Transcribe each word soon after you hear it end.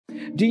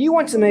Do you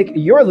want to make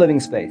your living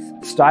space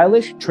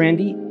stylish,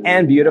 trendy,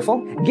 and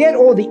beautiful? Get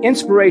all the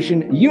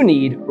inspiration you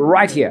need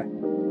right here.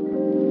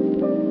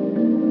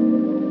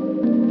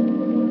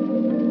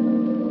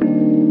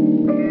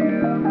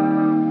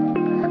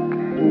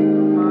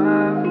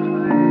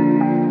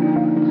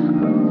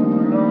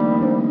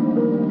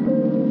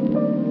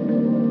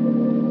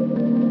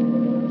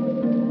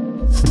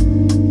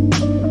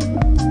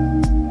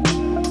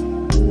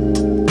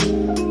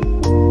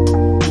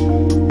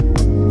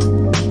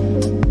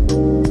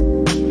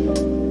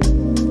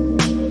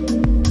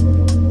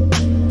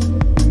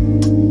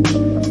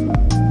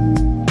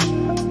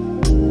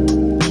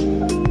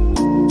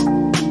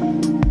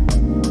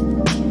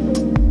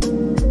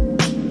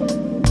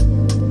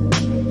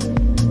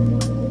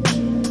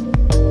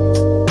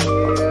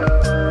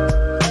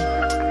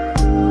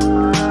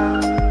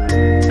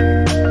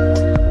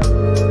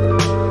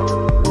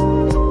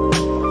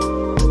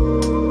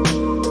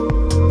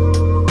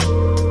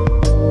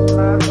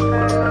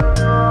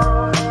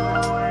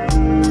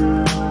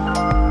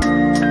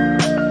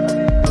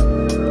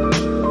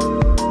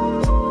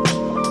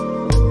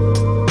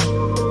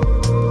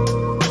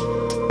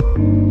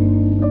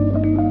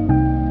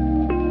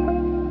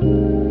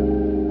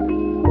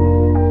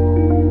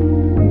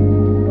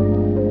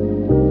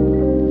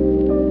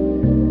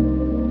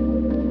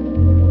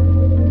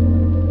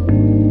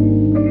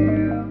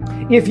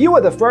 If you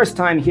are the first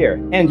time here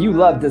and you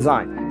love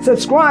design,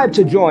 subscribe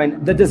to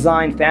join the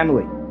design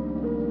family.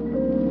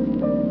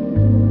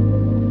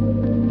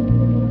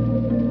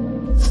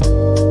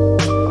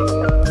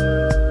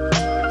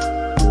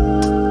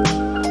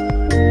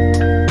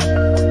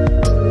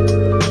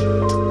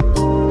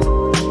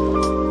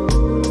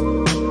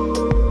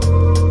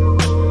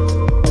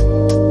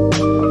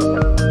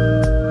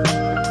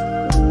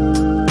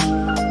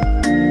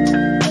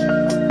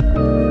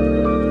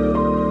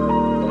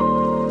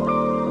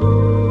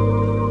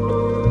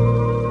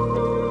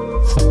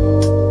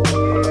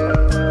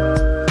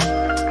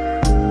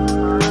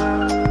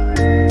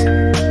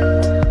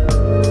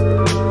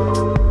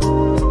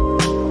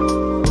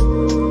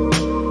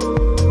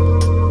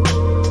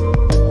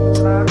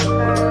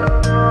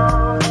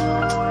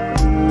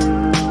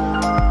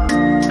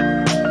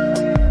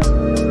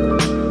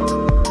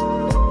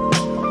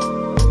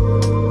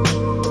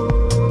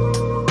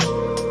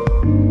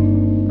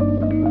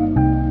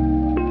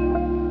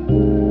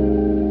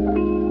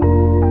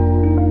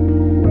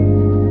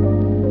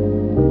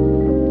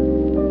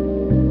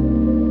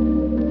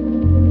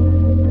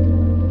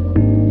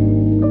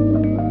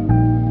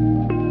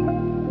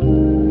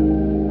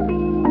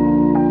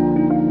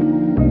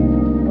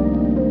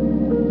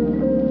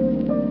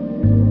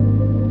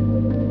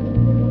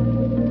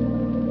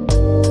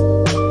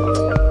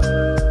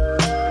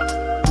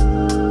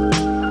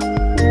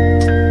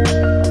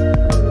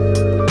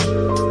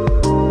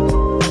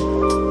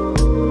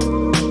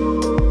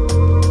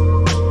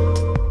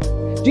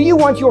 Do you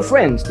want your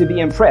friends to be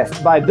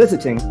impressed by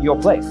visiting your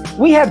place?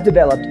 We have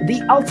developed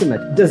the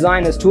ultimate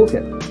designer's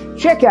toolkit.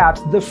 Check out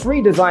the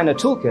free designer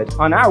toolkit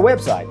on our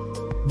website,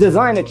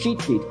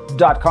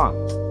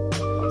 designercheatsheet.com.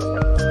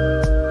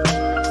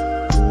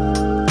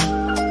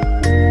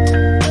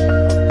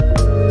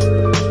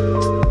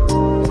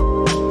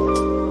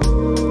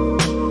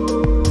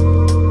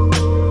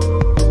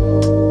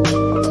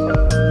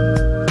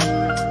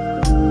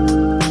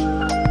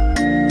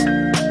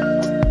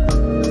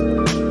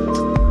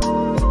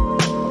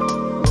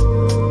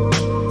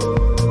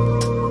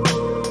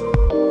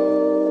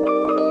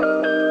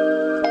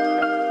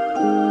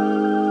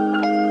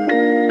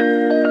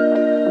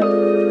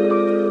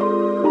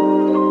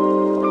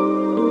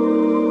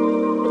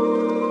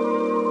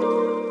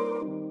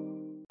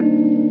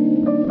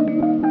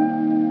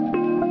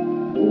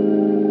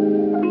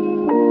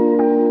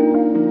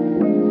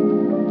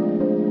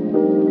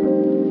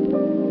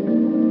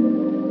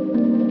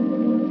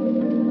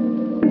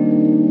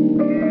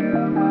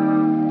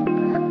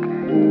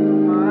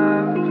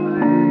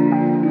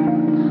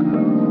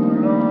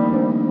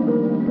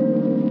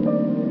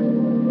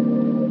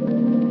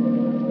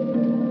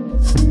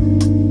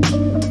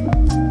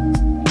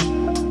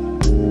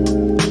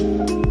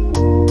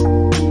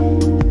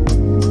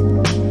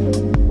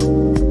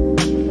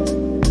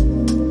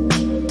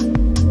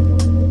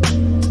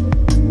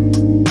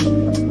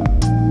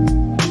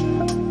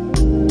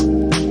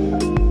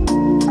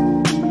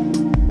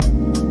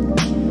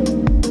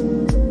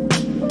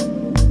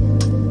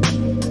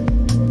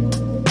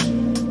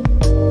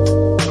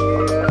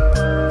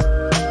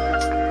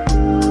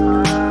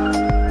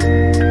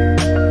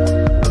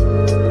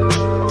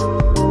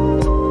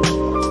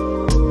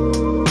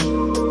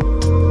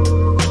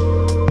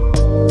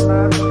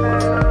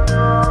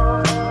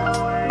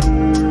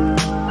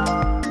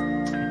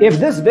 If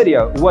this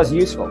video was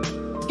useful,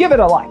 give it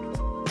a like.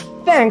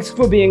 Thanks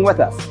for being with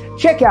us.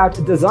 Check out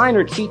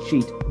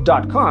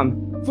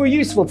designercheatsheet.com for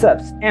useful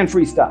tips and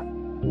free stuff.